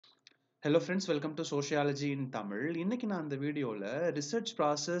Hello friends, welcome to Sociology in Tamil. இன்னைக்கு நான் இந்த வீடியோல ரிசர்ச்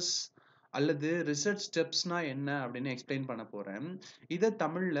ப்ராசஸ் அல்லது ரிசர்ச் ஸ்டெப்ஸ்னா என்ன அப்படின்னு எக்ஸ்பிளைன் பண்ண போறேன். இதை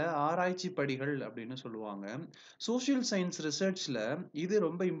தமிழ்ல ஆராய்ச்சி படிகள் அப்படின்னு சொல்லுவாங்க. சோஷியல் சயின்ஸ் ரிசர்ச்ல இது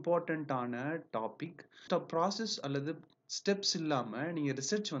ரொம்ப இம்பார்ட்டண்ட்டான டாபிக். ப்ராசஸ் அல்லது ஸ்டெப்ஸ் இல்லாம நீங்க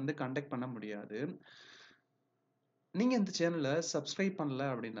ரிசர்ச் வந்து கண்டக்ட் பண்ண முடியாது. நீங்க இந்த சேனலை சப்ஸ்கிரைப் பண்ணல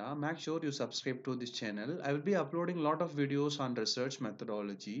அப்படின்னா make sure you subscribe to this channel. I will be uploading lot of videos on research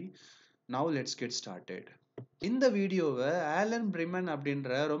methodology. Now let's get started. இந்த வீடியோவை ஆலன் பிரிமன் அப்படின்ற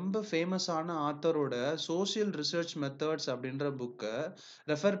ரொம்ப ஃபேமஸான ஆத்தரோட சோஷியல் ரிசர்ச் மெத்தட்ஸ் அப்படின்ற புக்கை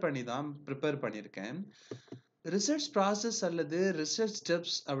ரெஃபர் பண்ணி தான் ப்ரிப்பேர் பண்ணியிருக்கேன். ரிசர்ச் ப்ராசஸ் அல்லது ரிசர்ச்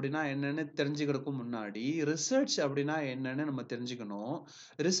ஸ்டெப்ஸ் அப்படின்னா என்னன்னு தெரிஞ்சுக்கிறதுக்கு முன்னாடி ரிசர்ச் அப்படின்னா என்னன்னு நம்ம தெரிஞ்சுக்கணும்.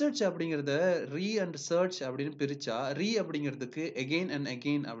 ரிசர்ச் அப்படிங்கிறத ரீ அண்ட் சர்ச் அப்படின்னு பிரிச்சா ரீ அப்படிங்கிறதுக்கு எகெயின் அண்ட்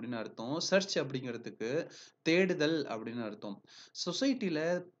எகெயின் அப்படின்னு அர்த்தம், சர்ச் அப்படிங்கிறதுக்கு தேடுதல் அப்படின்னு அர்த்தம். சொசைட்டில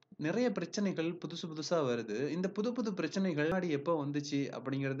நிறைய பிரச்சனைகள் புதுசா வருது. இந்த புது பிரச்சனைகள் முன்னாடி எப்போ வந்துச்சு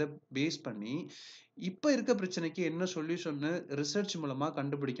அப்படிங்கிறத பேஸ் பண்ணி இப்ப இருக்க பிரச்சனைக்கு என்ன சொல்யூஷன்னு ரிசர்ச் மூலமா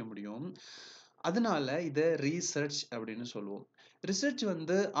கண்டுபிடிக்க முடியும். அதனால இதை ரீசர்ச் அப்படின்னு சொல்லுவோம். ரிசர்ச்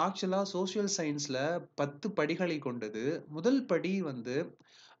வந்து ஆக்சுவலா சோஷியல் சயின்ஸ்ல 10 படிகளை கொண்டது. முதல் படி வந்து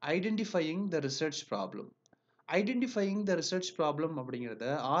identifying the research problem. Identifying the research problem அப்படிங்கிறத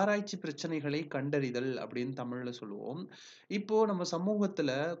ஆராய்ச்சி பிரச்சனைகளை கண்டறிதல் அப்படின்னு தமிழ்ல சொல்லுவோம். இப்போ நம்ம சமூகத்துல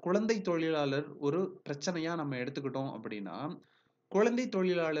குழந்தை தொழிலாளர் ஒரு பிரச்சனையா நம்ம எடுத்துக்கிட்டோம் அப்படின்னா, குழந்தை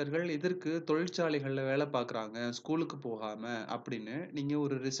தொழிலாளர்கள் எதற்கு தொழிற்சாலைகள்ல வேலை பார்க்குறாங்க ஸ்கூலுக்கு போகாம அப்படின்னு நீங்க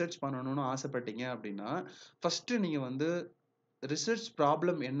ஒரு ரிசர்ச் பண்ணணும்னு ஆசைப்பட்டீங்க அப்படின்னா, ஃபர்ஸ்ட் நீங்க வந்து ரிசர்ச்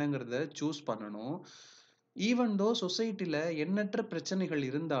ப்ராப்ளம் என்னங்கிறத சூஸ் பண்ணணும். ஈவன் தோ சொசைட்டில எண்ணற்ற பிரச்சனைகள்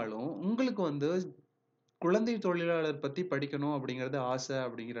இருந்தாலும் உங்களுக்கு வந்து குழந்தை தொழிலாளர் பத்தி படிக்கணும் அப்படிங்கிறது ஆசை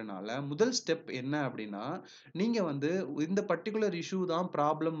அப்படிங்கிறனால முதல் ஸ்டெப் என்ன அப்படின்னா, நீங்க வந்து இந்த பர்ட்டிகுலர் இஷ்யூ தான்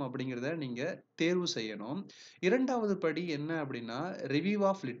ப்ராப்ளம் அப்படிங்கிறத நீங்க தேர்வு செய்யணும். இரண்டாவது படி என்ன அப்படின்னா ரிவ்யூ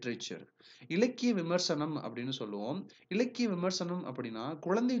ஆஃப் லிட்ரேச்சர். இலக்கிய விமர்சனம் அப்படின்னு சொல்லுவோம். இலக்கிய விமர்சனம் அப்படின்னா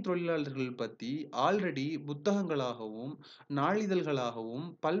குழந்தை தொழிலாளர்கள் பத்தி ஆல்ரெடி புத்தகங்களாகவும் நாளிதழ்களாகவும்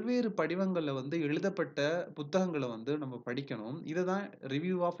பல்வேறு படிவங்கள்ல வந்து எழுதப்பட்ட புத்தகங்களை வந்து நம்ம படிக்கணும். இதுதான்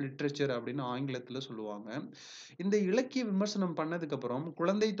ரிவ்யூ ஆஃப் லிட்ரேச்சர் அப்படின்னு ஆங்கிலத்துல சொல்லுவாங்க. இந்த இலக்கிய விமர்சனம் பண்ணதுக்கு அப்புறம்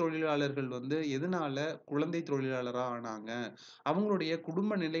குழந்தை தொழிலாளர்கள் வந்து எதனால குழந்தை தொழிலாளரா ஆனாங்க, அவங்களுடைய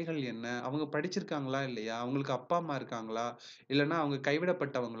குடும்ப நிலைகள் என்ன, அவங்க படிச்சிருக்காங்களா இல்லையா, அவங்களுக்கு அப்பா அம்மா இருக்காங்களா, இல்லைன்னா அவங்க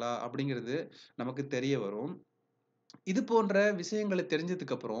கைவிடப்பட்டவங்களா அப்படிங்கிறது நமக்கு தெரிய வரும். இது போன்ற விஷயங்களை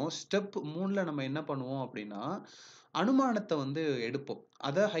தெரிஞ்சதுக்கு அப்புறம் ஸ்டெப் 3ல நம்ம என்ன பண்ணுவோம் அப்படின்னா, அனுமானத்தை வந்து எடுப்போம்.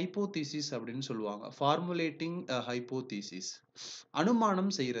 அதை ஹைப்போதீசிஸ் அப்படின்னு சொல்லுவாங்க. ஃபார்முலேட்டிங் அ ஹைப்போதீசிஸ்.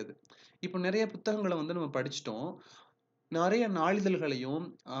 அனுமானம் செய்யறது. இப்போ நிறைய புத்தகங்களை வந்து நம்ம படிச்சிட்டோம். நிறைய நாளிதழ்களையும்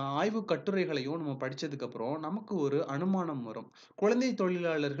ஆய்வு கட்டுரைகளையும் நம்ம படிச்சதுக்கு அப்புறம் நமக்கு ஒரு அனுமானம் வரும். குழந்தை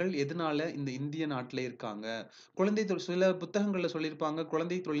தொழிலாளர்கள் எதனால இந்த இந்திய நாட்டில இருக்காங்க, சில புத்தகங்கள்ல சொல்லியிருப்பாங்க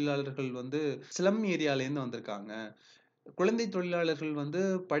குழந்தை தொழிலாளர்கள் வந்து ஸ்லம் ஏரியால இருந்து வந்திருக்காங்க, குழந்தை தொழிலாளர்கள் வந்து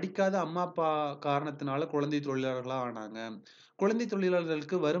படிக்காத அம்மா அப்பா காரணத்தினால குழந்தை தொழிலாளர்களா ஆனாங்க, குழந்தை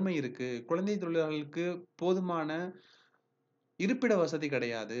தொழிலாளர்களுக்கு வறுமை இருக்கு, குழந்தை தொழிலாளர்களுக்கு போதுமான இருப்பிட வசதி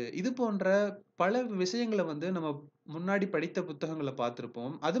கிடையாது. இது போன்ற பல விஷயங்கள வந்து நம்ம முன்னாடி படித்த புத்தகங்கள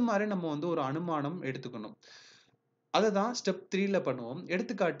பார்த்திருப்போம். அது மாரி நம்ம வந்து ஒரு அனுமானம் எடுத்துக்கணும். அததான் ஸ்டெப் 3ல பண்ணுவோம்.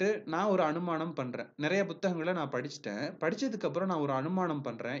 எடுத்துக்காட்டு, நான் ஒரு அனுமானம் பண்றேன். நெறைய புத்தகங்கள நான் படிச்சுட்டேன். படிச்சதுக்கு அப்புறம் நான் ஒரு அனுமானம்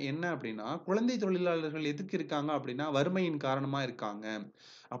பண்றேன். என்ன அப்டின்னா, குழந்தை தொழிலாளர்கள் எதுக்கு இருக்காங்க அப்டின்னா, வறுமையின் காரணமா இருக்காங்க.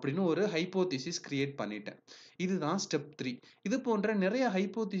 அப்படின்னு ஒரு ஹைப்போதீசிஸ் கிரியேட் பண்ணிட்டேன். இதுதான் ஸ்டெப் 3. இது போன்ற நிறைய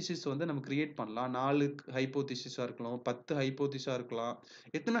ஹைப்போதீசிஸ் வந்து நம்ம கிரியேட் பண்ணலாம். 4 ஹைப்போதீசிஸா இருக்கலாம், 10 ஹைப்போதீஸா இருக்கலாம்.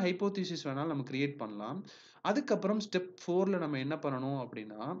 எத்தனை ஹைப்போதீசிஸ் வேணாலும் நம்ம கிரியேட் பண்ணலாம். அதுக்கப்புறம் ஸ்டெப் 4ல நம்ம என்ன பண்ணணும்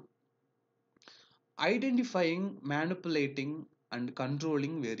அப்படின்னா, identifying, manipulating and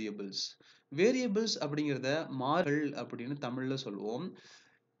controlling variables. Variables அப்படிங்கிறத மாறிகள் அப்படின்னு தமிழ்ல சொல்லுவோம்.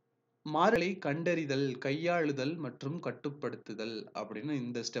 மாறிகளை கண்டறிதல், கையாளுதல் மற்றும் கட்டுப்படுத்துதல் அப்படின்னு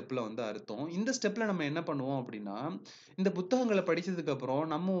இந்த ஸ்டெப்ல வந்து அர்த்தம். இந்த ஸ்டெப்ல நம்ம என்ன பண்ணுவோம் அப்படின்னா, இந்த புத்தகங்கள படிச்சதுக்கு அப்புறம்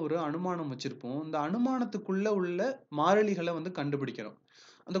நம்ம ஒரு அனுமானம் வச்சிருப்போம். இந்த அனுமானத்துக்குள்ள உள்ள மாறிலிகள வந்து கண்டுபிடிக்கணும்.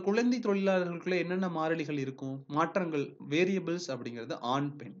 அந்த குழந்தை தொழிலாளர்களுக்குள்ள என்னென்ன மாறிலிகள் இருக்கும்? மாற்றங்கள், வேரியபிள்ஸ் அப்படிங்கிறது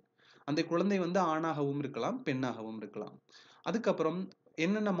ஆண், பெண். அந்த குழந்தை வந்து ஆணாகவும் இருக்கலாம், பெண்ணாகவும் இருக்கலாம். அதுக்கப்புறம்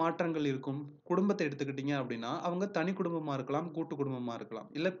என்னென்ன மாற்றங்கள் இருக்கும்? குடும்பத்த எடுத்துக்கிட்டீங்க அப்படின்னா, அவங்க தனி குடும்பமா இருக்கலாம், கூட்டு குடும்பமா இருக்கலாம்.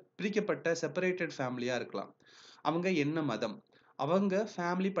 இல்ல பிரிக்கப்பட்ட செப்பரேட்டட் ஃபேமிலியா இருக்கலாம். அவங்க என்ன மதம்? அவங்க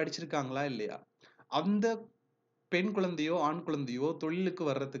ஃபேமிலி படிச்சிருக்காங்களா இல்லையா? அந்த பெண் குழந்தையோ, ஆண் குழந்தையோ தொழிலுக்கு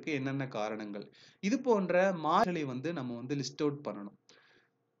வர்றதுக்கு என்னென்ன காரணங்கள்? இது போன்ற மாறிகளை வந்து நம்ம வந்து லிஸ்ட் அவுட் பண்ணணும்.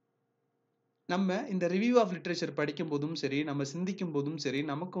 நம்ம இந்த ரிவ்யூ ஆஃப் லிட்ரேச்சர் படிக்கும்போதும் சரி, நம்ம சிந்திக்கும்போதும் சரி,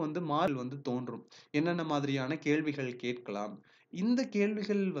 நமக்கு வந்து மாறல் வந்து தோன்றும். என்னென்ன மாதிரியான கேள்விகள் கேட்கலாம்? இந்த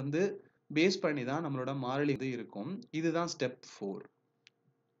கேள்விகள் வந்து பேஸ் பண்ணி தான் நம்மளோட மாறிலி இருக்கும். இதுதான் ஸ்டெப் 4.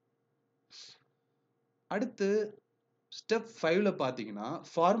 அடுத்து ஸ்டெப் 5ல பாத்தீங்கன்னா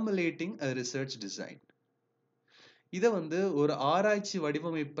ஃபார்முலேட்டிங் a research design. இத ஒரு ஆராய்ச்சி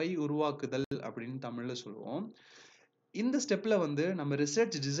வடிவமைப்பை உருவாக்குதல் அப்படின்னு தமிழ்ல சொல்லுவோம். இந்த ஸ்டெப்ல நம்ம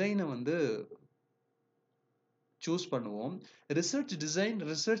ரிசர்ச் டிசைனை சூஸ் பண்ணுவோம். ரிசர்ச் டிசைன்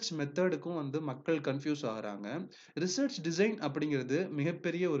ரிசர்ச் மெத்தடுக்கும் மக்கள் கன்ஃபியூஸ் ஆகுறாங்க. ரிசர்ச் டிசைன் அப்படிங்கிறது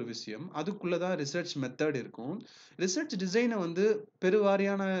மிகப்பெரிய ஒரு விஷயம். அதுக்குள்ளதான் ரிசர்ச் மெத்தட் இருக்கும். ரிசர்ச் டிசைனை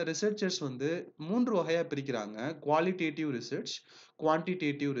பெருவாரியான ரிசர்ச்சர்ஸ் 3 வகையா பிரிக்கிறாங்க. Qualitative research,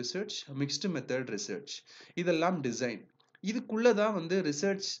 quantitative research, mixed method research. இதெல்லாம் டிசைன். இதுக்குள்ளதான்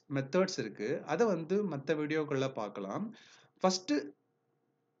ரிசர்ச் மெத்தட்ஸ் இருக்கு. அதை மற்ற வீடியோக்கள்ல பார்க்கலாம். ஃபர்ஸ்ட்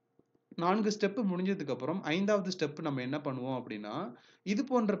 4 ஸ்டெப் முடிஞ்சதுக்கு அப்புறம் 5வது ஸ்டெப் நம்ம என்ன பண்ணுவோம் அப்படின்னா, இது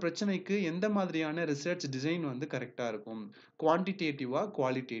போன்ற பிரச்சனைக்கு எந்த மாதிரியான ரிசர்ச் டிசைன் கரெக்டா இருக்கும், குவான்டிடேட்டிவா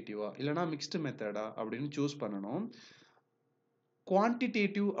குவாலிட்டேட்டிவா இல்லனா மிக்ஸ்டு மெத்தடா அப்படின்னு சூஸ் பண்ணணும்.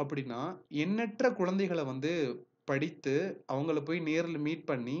 குவான்டிடேட்டிவ் அப்படின்னா எண்ணற்ற குழந்தைகளை படித்து அவங்கள போய் நேர்ல மீட்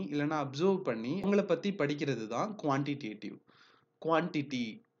பண்ணி இல்லனா அப்சர்வ் பண்ணி அவங்கள பத்தி படிக்கிறது தான் குவான்டிடேட்டிவ். குவான்டிட்டி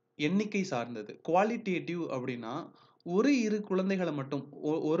எண்ணிக்கை சார்ந்தது. குவாலிட்டேட்டிவ் அப்படின்னா ஒரு 2 குழந்தைகளை மட்டும்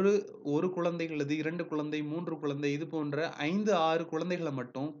ஒரு குழந்தை அல்லது 2 குழந்தை 3 குழந்தை இது போன்ற 5 6 குழந்தைகளை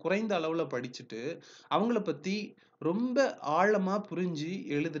மட்டும் குறைந்த அளவுல படிச்சுட்டு அவங்கள பத்தி ரொம்ப ஆழமா புரிஞ்சு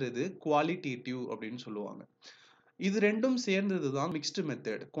எழுதுறது குவாலிட்டேட்டிவ் அப்படின்னு சொல்லுவாங்க. இது ரெண்டும் சேர்ந்தது தான் மிக்ஸ்டு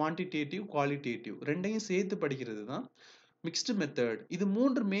மெத்தட். குவான்டிடேட்டிவ் குவாலிட்டேட்டிவ் ரெண்டையும் சேர்த்து படிக்கிறது தான் மிக்ஸ்டு மெத்தட். இது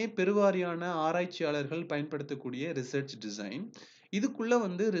மூன்றுமே பெருவாரியான ஆராய்ச்சியாளர்கள் பயன்படுத்தக்கூடிய ரிசர்ச் டிசைன். இதுக்குள்ள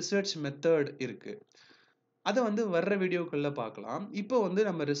ரிசர்ச் மெத்தட் இருக்கு. அதை வர்ற வீடியோக்கள்ல பார்க்கலாம். இப்போ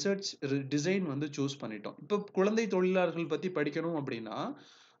நம்ம ரிசர்ச் டிசைன் சூஸ் பண்ணிட்டோம். இப்போ குழந்தை தொழிலாளர்கள் பத்தி படிக்கணும் அப்படின்னா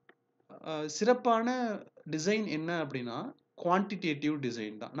சிறப்பான டிசைன் என்ன அப்படின்னா குவான்டிடேட்டிவ்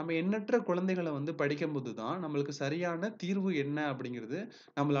டிசைன் தான். நம்ம எண்ணற்ற குழந்தைகளை படிக்கும்போது தான் நம்மளுக்கு சரியான தீர்வு என்ன அப்படிங்கிறது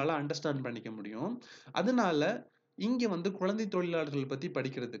நம்மளால அண்டர்ஸ்டாண்ட் பண்ணிக்க முடியும். அதனால இங்க குழந்தை தொழிலாளர்கள் பத்தி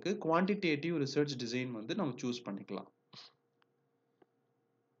படிக்கிறதுக்கு குவான்டிடேட்டிவ் ரிசர்ச் டிசைன் நம்ம சூஸ் பண்ணிக்கலாம்.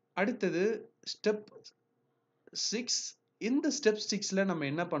 அடுத்தது ஸ்டெப் 6. இந்த ஸ்டெப் 6ல நம்ம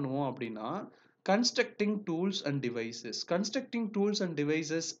என்ன பண்ணுவோம் அப்படின்னா constructing tools and devices. Constructing tools and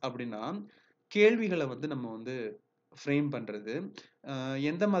devices அப்படின்னா கேள்விகளை நம்ம ஃப்ரேம் பண்றது.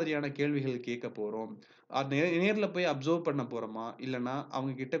 எந்த மாதிரியான கேள்விகள் கேட்க போறோம், நேர்ல போய் அப்சர்வ் பண்ண போறோமா இல்லைன்னா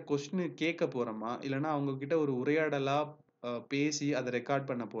அவங்க கிட்ட கொஸ்டின் கேட்க போறோமா இல்லைன்னா அவங்க கிட்ட ஒரு உரையாடலா பேசி அதை ரெக்கார்ட்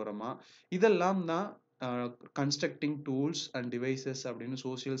பண்ண போறோமா, இதெல்லாம் தான் கன்ஸ்ட்ரக்டிங் டூல்ஸ் அண்ட் டிவைசஸ் அப்படின்னு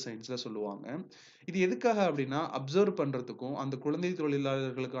சோசியல் சயின்ஸ்ல சொல்லுவாங்க. இது எதுக்காக அப்படின்னா அப்சர்வ் பண்றதுக்கும் அந்த குழந்தை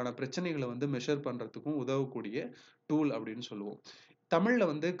தொழிலாளர்களுக்கான பிரச்சனைகளை மெஷர் பண்றதுக்கும் உதவக்கூடிய டூல் அப்படின்னு சொல்லுவோம். தமிழ்ல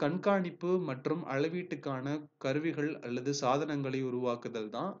கண்காணிப்பு மற்றும் அளவீட்டுக்கான கருவிகள் அல்லது சாதனங்களை உருவாக்குதல்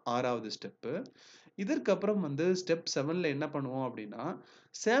தான் 6வது ஸ்டெப். இதற்கப்புறம் ஸ்டெப் 7ல என்ன பண்ணுவோம் அப்படின்னா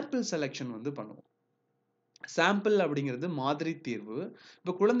சாம்பிள் செலக்ஷன் பண்ணுவோம். சாம்பிள் அப்படிங்கிறது மாதிரி தேர்வு.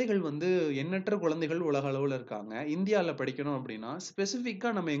 இப்போ குழந்தைகள் எண்ணற்ற குழந்தைகள் உலக அளவுல இருக்காங்க. இந்தியால படிக்கணும் அப்படின்னா ஸ்பெசிஃபிக்கா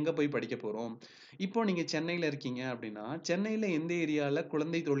நம்ம எங்க போய் படிக்க போறோம். இப்போ நீங்க சென்னையில இருக்கீங்க அப்படின்னா சென்னையில எந்த ஏரியால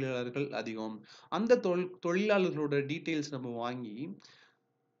குழந்தை தொழிலாளர்கள் அதிகம், அந்த தொழிலாளர்களோட டீட்டெயில்ஸ் நம்ம வாங்கி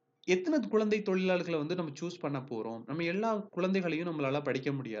எத்தனை குழந்தை தொழிலாளர்களை நம்ம சூஸ் பண்ண போறோம். நம்ம எல்லா குழந்தைகளையும் நம்மளால படிக்க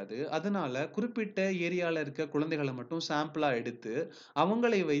முடியாது. அதனால குறிப்பிட்ட ஏரியால இருக்க குழந்தைகளை மட்டும் சாம்பிளா எடுத்து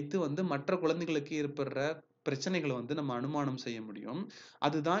அவங்களை வைத்து மற்ற குழந்தைகளுக்கு ஏற்படுற பிரச்சனைகளை நம்ம அனுமானம் செய்ய முடியும்.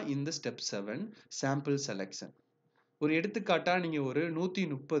 அதுதான் இந்த ஸ்டெப் 7 சாம்பிள் செலக்ஷன். ஒரு எடுத்துக்காட்டா நீங்க ஒரு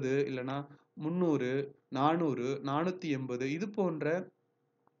 130 இல்லைன்னா 300 400 480 இது போன்ற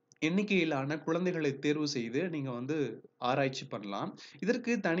எண்ணிக்கையிலான குழந்தைகளை தேர்வு செய்து நீங்க ஆராய்ச்சி பண்ணலாம்.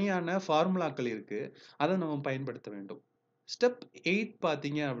 இதற்கு தனியான ஃபார்முலாக்கள் இருக்கு. அதை நம்ம பயன்படுத்த வேண்டும். ஸ்டெப் 8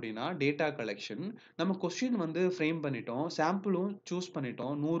 பாத்தீங்க அப்படின்னா டேட்டா கலெக்ஷன். நம்ம கொஸ்டின் ஃப்ரேம் பண்ணிட்டோம், சாம்பிளும் சூஸ்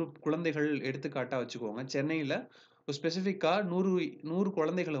பண்ணிட்டோம். 100 குழந்தைகள் எடுத்துக்காட்டா வச்சுக்கோங்க. சென்னையில ஸ்பெசிஃபிக்கா 100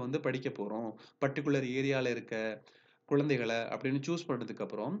 குழந்தைகளை படிக்க போறோம், பர்டிகுலர் ஏரியால இருக்க குழந்தைகளை அப்படின்னு சூஸ் பண்ணதுக்கு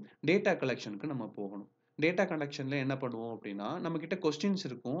அப்புறம் டேட்டா கலெக்ஷனுக்கு நம்ம போகணும். டேட்டா கலெக்ஷன்ல என்ன பண்ணுவோம் அப்படின்னா நம்ம கிட்ட கொஸ்டின்ஸ்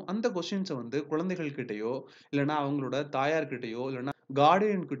இருக்கும். அந்த கொஸ்டின்ஸை குழந்தைகள் கிட்டயோ இல்லைன்னா அவங்களோட தாயார்கிட்டயோ இல்லைன்னா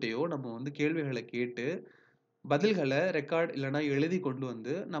கார்டியன் கிட்டயோ நம்ம கேள்விகளை கேட்டு பதில்களை ரெக்கார்ட் இல்லைன்னா எழுதி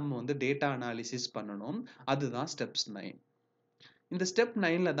கொண்டு நம்ம டேட்டா அனாலிசிஸ் பண்ணணும். அதுதான் ஸ்டெப்ஸ் 9. இந்த ஸ்டெப்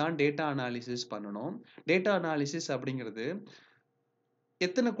 9ல தான் டேட்டா அனாலிசிஸ் பண்ணணும். டேட்டா அனாலிசிஸ் அப்படிங்கிறது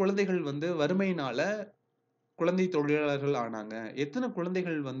எத்தனை குழந்தைகள் வறுமையினால குழந்தை தொழிலாளர்கள் ஆனாங்க? எத்தனை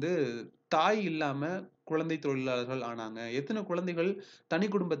குழந்தைகள் வந்து தாய் இல்லாம குழந்தை தொழிலாளர்கள் ஆனாங்க? எத்தனை குழந்தைகள் தனி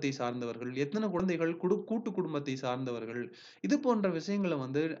குடும்பத்தை சார்ந்தவர்கள்? எத்தனை குழந்தைகள் கூட்டு குடும்பத்தை சார்ந்தவர்கள்? இது போன்ற விஷயங்கள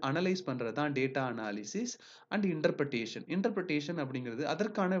வந்து அனலைஸ் பண்றது தான் data analysis and interpretation. Interpretation அப்படிங்கிறது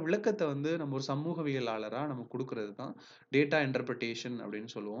அதற்கான விளக்கத்த வந்து நம்ம ஒரு சமூகவியலாளரா நம்ம குடுக்குறது தான் டேட்டா இன்டர்பிரட்டேஷன்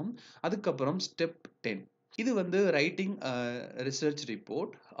அப்படின்னு சொல்லுவோம். அதுக்கப்புறம் ஸ்டெப் 10. இது வந்து ரைட்டிங் ரிசர்ச்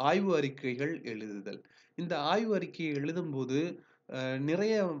ரிப்போர்ட், ஆய்வு அறிக்கைகள் எழுதுதல். இந்த ஆய்வு அறிக்கையை எழுதும்போது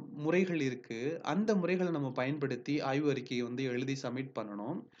நிறைய முறைகள் இருக்கு. அந்த முறைகள நம்ம பயன்படுத்தி ஆய்வு அறிக்கையை வந்து எழுதி சப்மிட்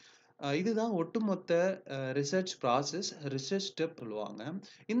பண்ணணும். இதுதான் ஒட்டுமொத்த ரிசர்ச் ப்ராசஸ், ரிசர்ச் ஸ்டெப் சொல்லுவாங்க.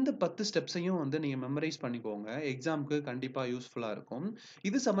 இந்த 10 ஸ்டெப்ஸையும் வந்து நீங்க மெமரைஸ் பண்ணிக்கோங்க. எக்ஸாம்க்கு கண்டிப்பா யூஸ்ஃபுல்லா இருக்கும்.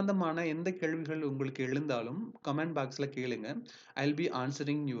 இது சம்பந்தமான எந்த கேள்விகள் உங்களுக்கு எழுந்தாலும் கமெண்ட் பாக்ஸ்ல கேளுங்க. I'll be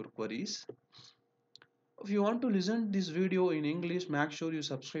answering your queries. If you want to listen this video in English, make sure you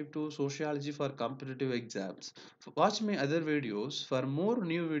subscribe to Sociology for competitive exams. Watch my other videos. For more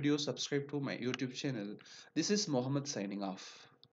new videos, subscribe to my YouTube channel. This is Mohammed signing off.